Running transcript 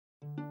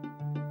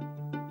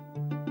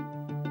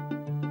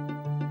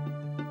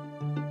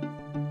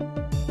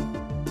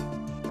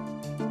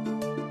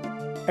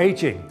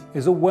Aging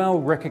is a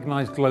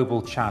well-recognized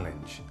global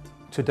challenge.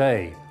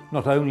 Today,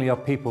 not only are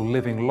people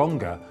living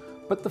longer,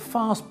 but the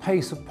fast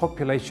pace of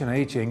population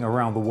aging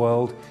around the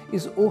world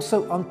is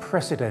also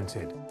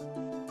unprecedented.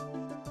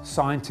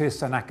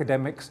 Scientists and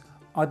academics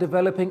are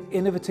developing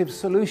innovative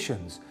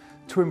solutions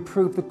to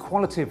improve the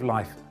quality of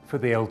life for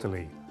the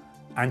elderly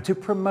and to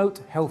promote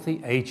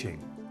healthy aging.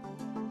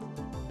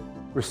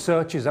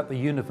 Researchers at the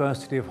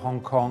University of Hong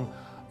Kong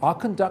are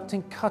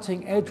conducting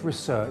cutting-edge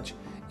research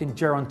in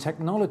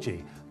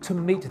gerontechnology to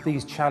meet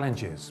these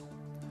challenges.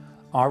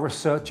 Our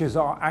researchers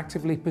are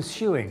actively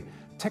pursuing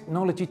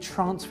technology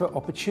transfer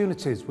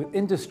opportunities with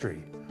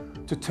industry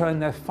to turn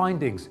their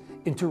findings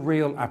into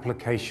real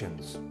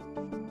applications.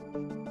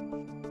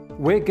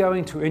 We're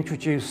going to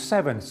introduce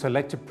 7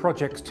 selected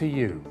projects to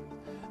you.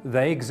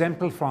 They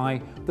exemplify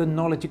the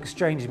knowledge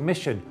exchange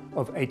mission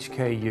of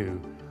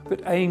HKU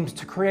that aims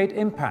to create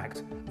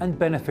impact and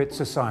benefit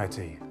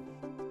society.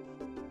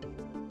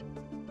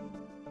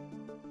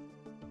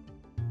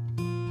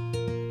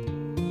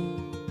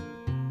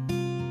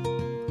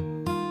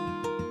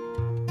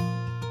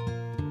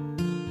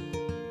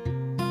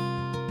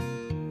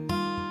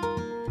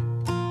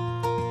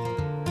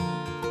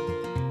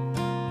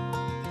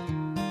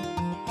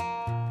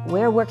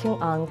 We're working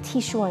on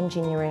tissue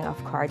engineering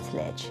of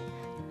cartilage.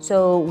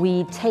 So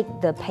we take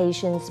the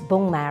patient's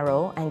bone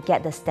marrow and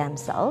get the stem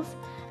cells,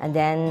 and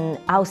then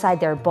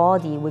outside their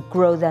body, we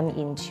grow them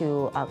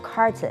into a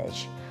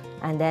cartilage.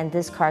 And then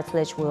this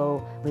cartilage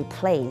will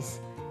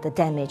replace the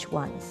damaged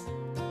ones.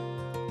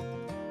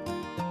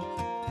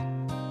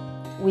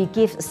 We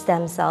give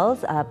stem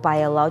cells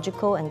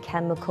biological and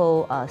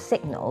chemical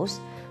signals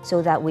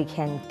so that we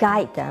can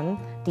guide them,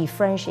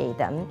 differentiate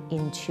them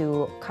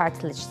into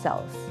cartilage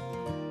cells.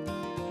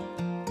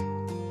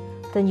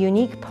 The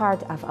unique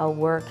part of our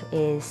work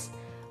is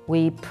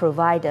we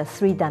provide a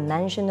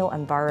 3-dimensional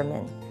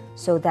environment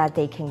so that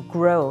they can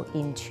grow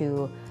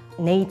into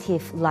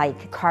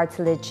native-like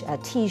cartilage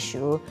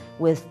tissue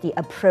with the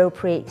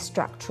appropriate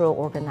structural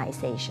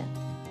organization.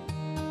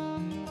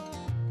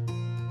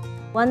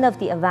 One of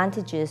the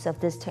advantages of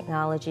this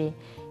technology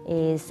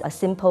is a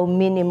simple,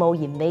 minimal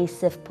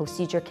invasive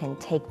procedure can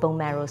take bone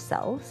marrow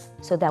cells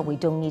so that we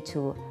don't need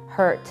to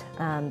hurt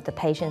the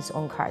patient's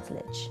own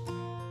cartilage.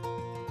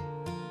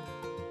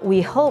 We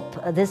hope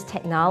this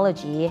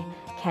technology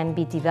can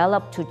be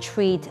developed to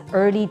treat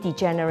early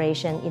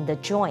degeneration in the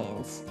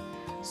joints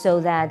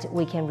so that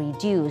we can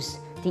reduce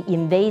the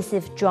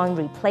invasive joint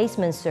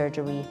replacement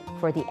surgery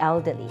for the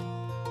elderly.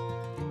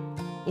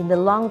 In the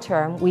long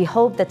term, we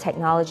hope the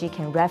technology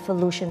can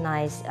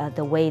revolutionize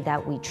the way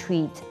that we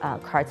treat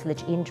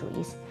cartilage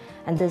injuries,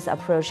 and this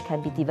approach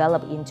can be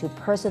developed into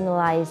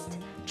personalized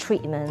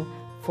treatment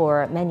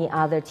for many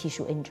other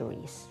tissue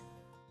injuries.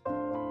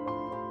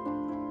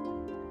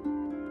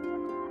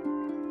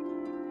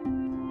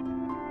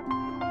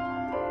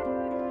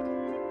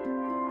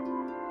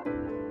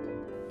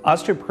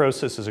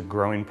 Osteoporosis is a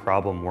growing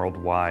problem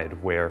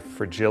worldwide where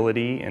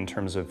fragility in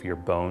terms of your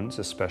bones,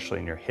 especially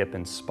in your hip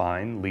and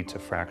spine, lead to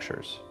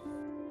fractures.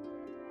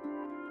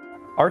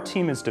 Our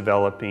team is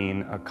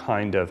developing a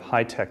kind of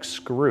high-tech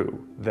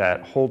screw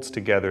that holds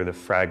together the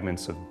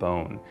fragments of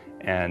bone,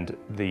 and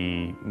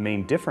the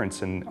main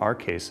difference in our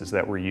case is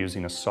that we're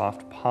using a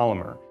soft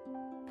polymer.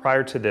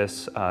 Prior to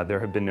this,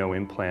 there have been no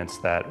implants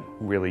that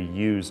really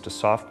used a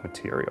soft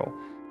material.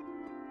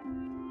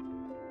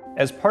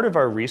 As part of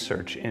our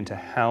research into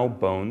how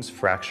bones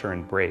fracture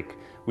and break,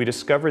 we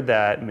discovered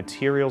that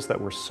materials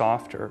that were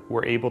softer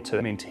were able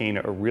to maintain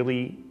a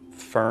really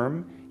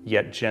firm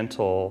yet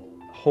gentle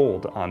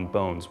hold on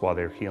bones while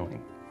they're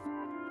healing.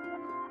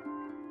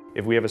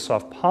 If we have a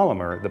soft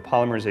polymer, the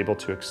polymer is able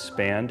to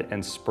expand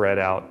and spread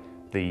out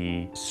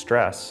the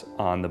stress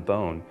on the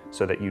bone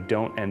so that you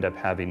don't end up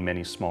having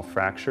many small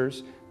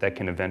fractures that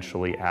can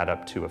eventually add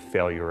up to a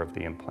failure of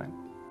the implant.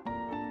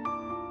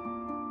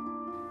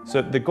 So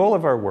the goal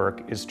of our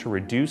work is to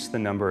reduce the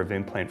number of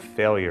implant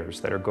failures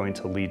that are going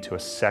to lead to a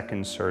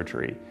second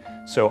surgery.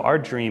 So our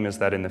dream is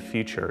that in the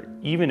future,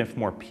 even if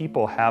more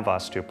people have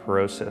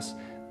osteoporosis,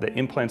 the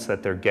implants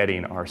that they're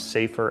getting are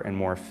safer and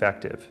more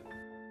effective.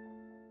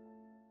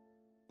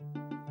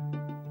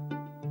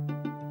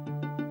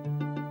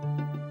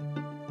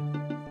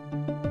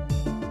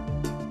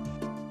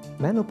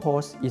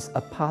 Menopause is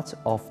a part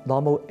of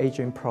normal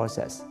aging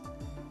process.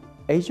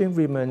 Aging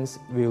women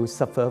will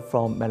suffer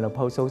from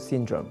menopausal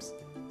syndromes,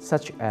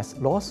 such as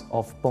loss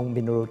of bone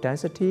mineral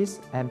densities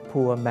and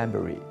poor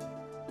memory.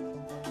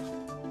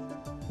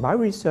 My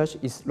research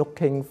is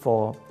looking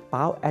for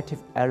bioactive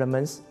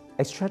elements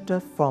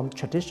extracted from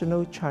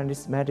traditional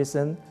Chinese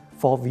medicine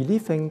for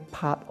relieving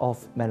part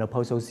of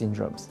menopausal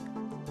syndromes.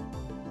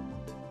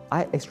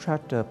 I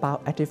extract the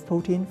bioactive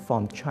protein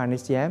from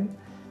Chinese yam.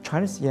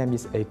 Chinese yam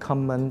is a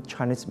common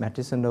Chinese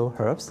medicinal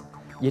herb.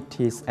 It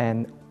is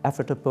an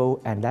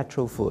affordable and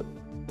natural food.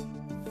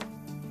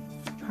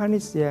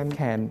 Chinese yam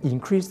can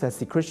increase the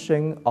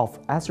secretion of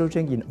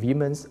estrogen in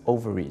women's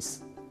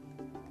ovaries,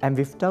 and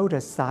without the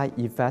side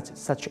effects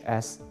such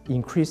as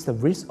increase the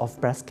risk of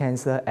breast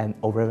cancer and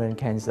ovarian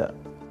cancer.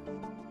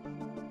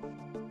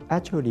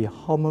 Actually,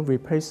 hormone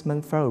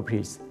replacement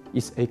therapies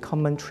is a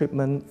common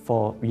treatment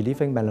for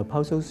relieving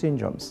menopausal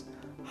syndromes.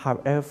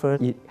 However,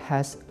 it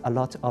has a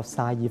lot of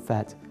side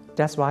effects.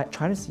 That's why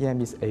Chinese EM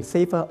is a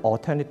safer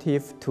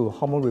alternative to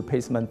hormone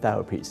replacement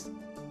therapies.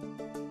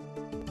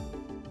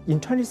 In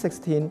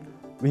 2016,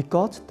 we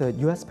got the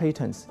US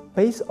patents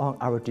based on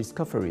our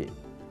discovery.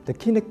 The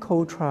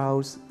clinical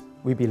trials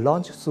will be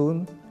launched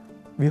soon.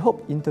 We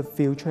hope in the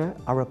future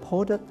our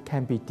product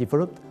can be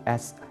developed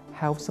as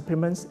health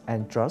supplements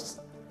and drugs,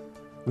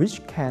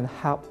 which can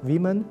help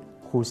women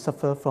who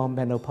suffer from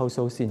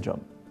menopausal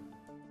syndrome.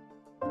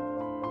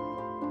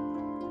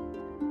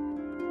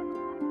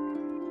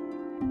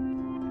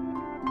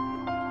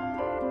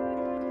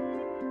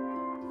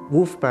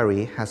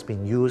 Wolfberry has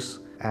been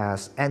used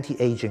as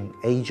anti-aging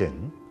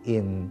agent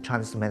in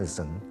Chinese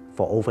medicine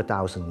for over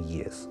 1,000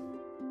 years.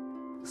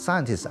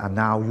 Scientists are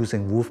now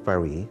using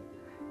wolfberry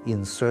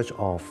in search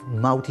of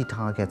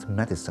multi-target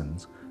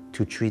medicines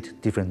to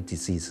treat different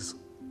diseases,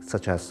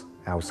 such as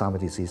Alzheimer's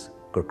disease,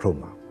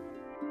 glaucoma.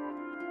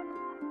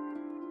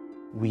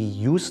 We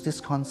use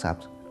this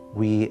concept,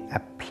 we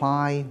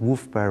apply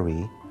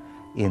wolfberry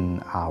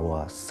in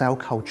our cell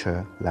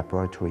culture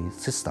laboratory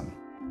system.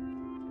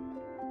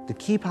 The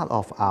key part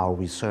of our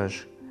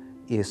research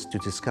is to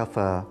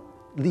discover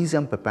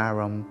lithium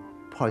berberrum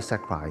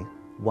polysaccharide,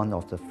 one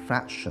of the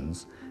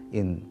fractions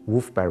in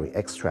wolfberry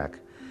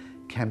extract,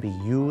 can be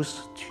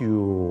used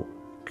to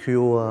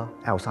cure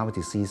Alzheimer's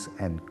disease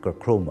and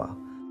glaucoma.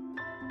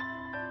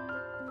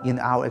 In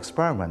our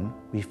experiment,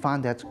 we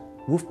found that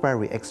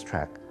wolfberry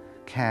extract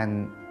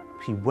can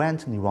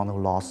prevent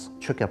neuronal loss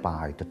triggered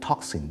by the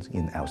toxins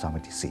in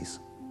Alzheimer's disease,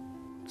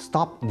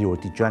 stop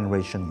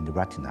neurodegeneration in the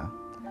retina,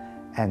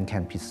 and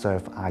can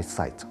preserve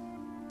eyesight.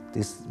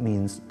 This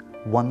means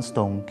one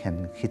stone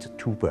can hit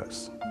two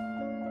birds.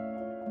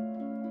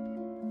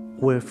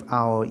 With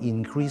our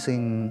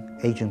increasing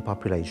aging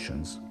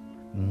populations,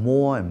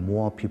 more and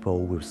more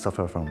people will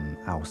suffer from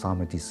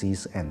Alzheimer's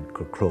disease and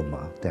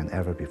glaucoma than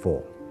ever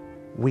before.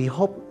 We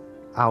hope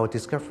our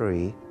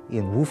discovery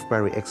in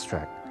wolfberry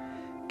extract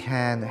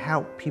can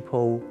help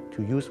people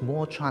to use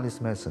more Chinese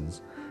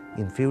medicines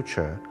in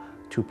future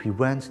to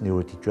prevent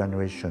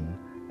neurodegeneration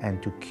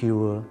and to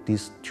cure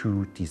these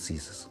two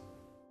diseases.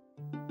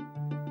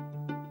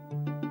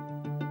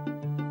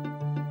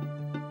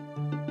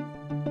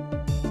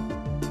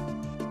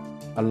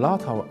 A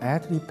lot of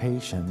elderly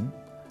patients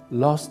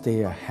lost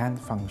their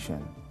hand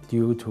function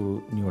due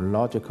to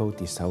neurological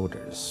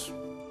disorders.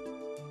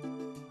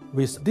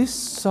 With this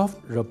soft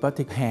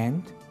robotic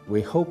hand,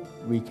 we hope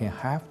we can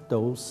have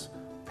those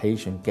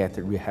patients get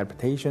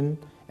rehabilitation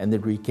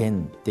and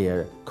regain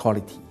their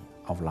quality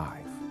of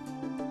life.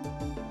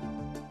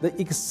 The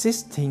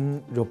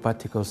existing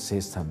robotic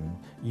system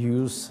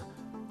uses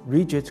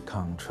rigid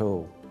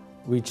control,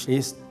 which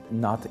is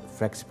not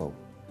flexible.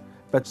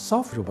 But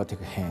soft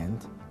robotic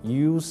hand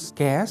use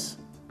gas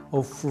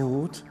or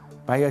food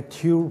by a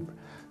tube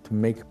to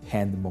make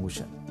hand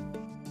motion.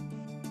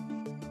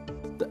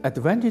 The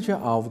advantage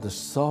of the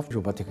soft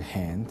robotic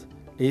hand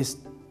is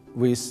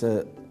with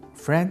a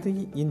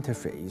friendly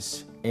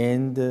interface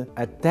and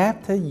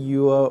adapt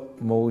your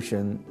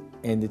motion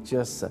and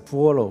just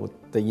follow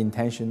the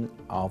intention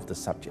of the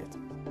subject.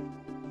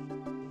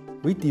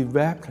 We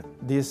developed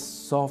this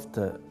soft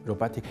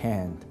robotic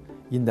hand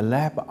in the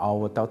lab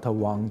of Dr.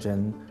 Wang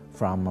Zhen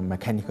from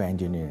mechanical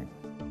engineering.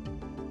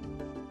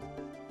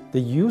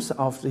 The use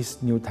of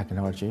this new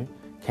technology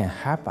can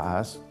help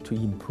us to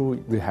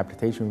improve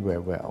rehabilitation very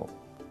well.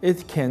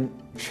 It can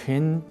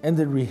train and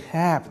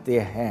rehab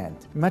their hand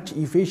much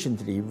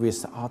efficiently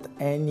without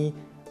any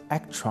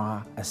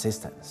extra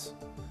assistance.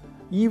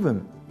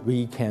 Even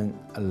we can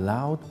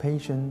allow the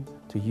patient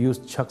to use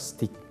chalk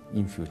stick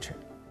in future.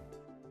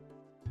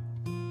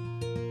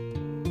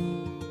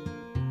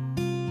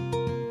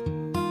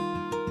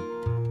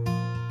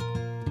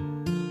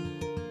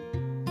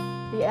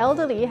 The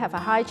elderly have a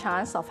high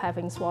chance of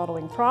having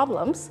swallowing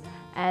problems,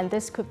 and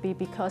this could be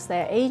because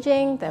they're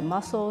aging, their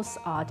muscles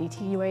are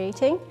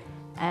deteriorating,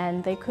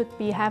 and they could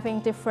be having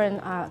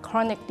different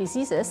chronic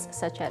diseases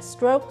such as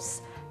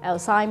strokes,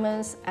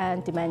 Alzheimer's,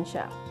 and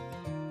dementia.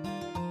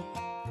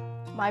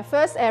 My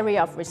first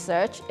area of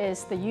research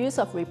is the use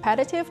of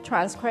repetitive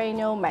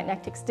transcranial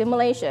magnetic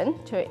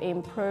stimulation to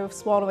improve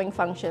swallowing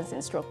functions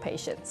in stroke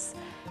patients.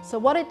 So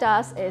what it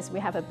does is we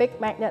have a big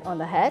magnet on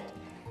the head,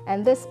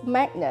 and this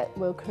magnet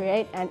will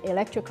create an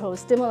electrical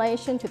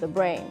stimulation to the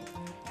brain.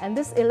 And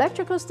this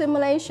electrical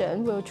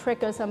stimulation will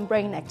trigger some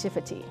brain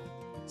activity.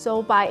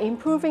 So by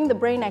improving the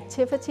brain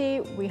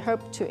activity, we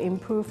hope to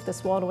improve the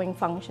swallowing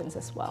functions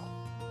as well.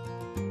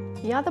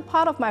 The other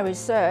part of my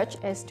research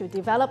is to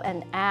develop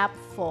an app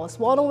for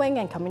swallowing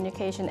and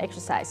communication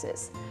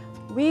exercises.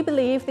 We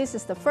believe this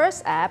is the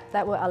first app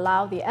that will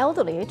allow the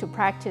elderly to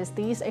practice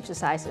these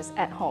exercises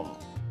at home.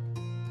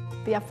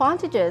 The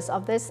advantages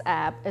of this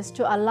app is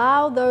to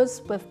allow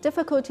those with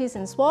difficulties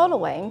in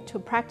swallowing to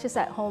practice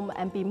at home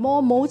and be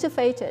more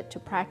motivated to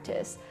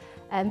practice.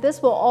 And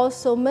this will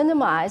also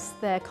minimize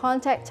their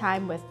contact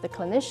time with the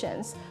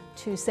clinicians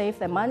to save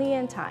their money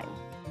and time.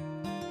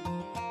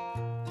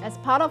 As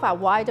part of our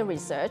wider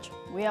research,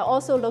 we are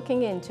also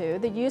looking into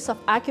the use of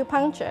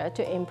acupuncture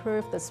to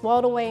improve the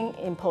swallowing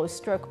in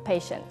post-stroke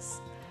patients.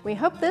 We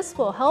hope this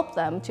will help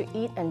them to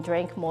eat and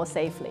drink more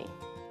safely.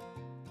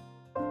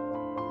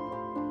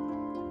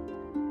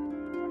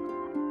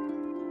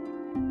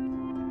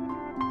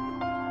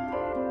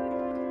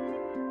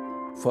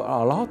 For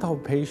a lot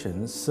of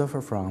patients suffer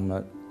from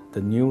the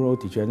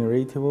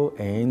neurodegenerative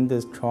and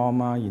the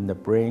trauma in the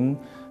brain,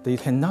 they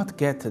cannot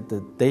get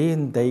the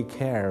day-and-day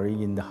care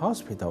in the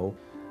hospital.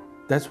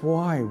 That's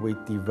why we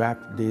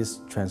developed this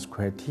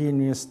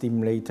transcranial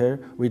stimulator,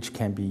 which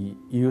can be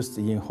used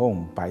in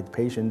home by the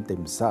patient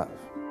themselves.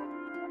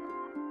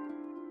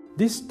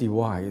 This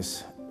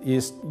device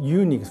is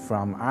unique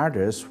from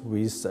others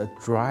with a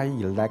dry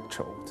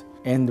electrode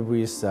and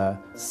with a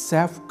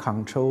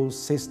self-control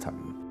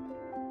system.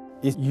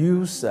 It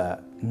uses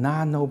a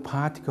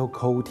nanoparticle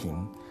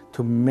coating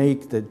to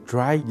make the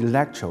dry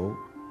electrode.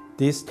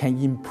 This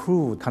can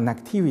improve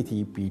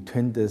connectivity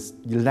between the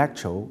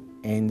electrode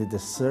and the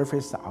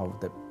surface of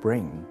the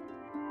brain.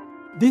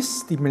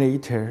 This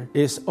stimulator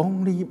is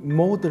only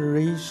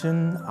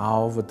moderation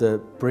of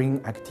the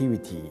brain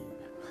activity,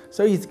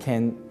 so it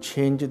can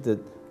change the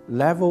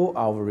level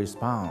of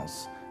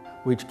response,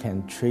 which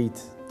can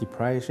treat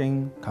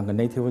depression,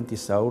 cognitive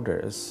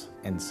disorders,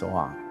 and so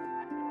on.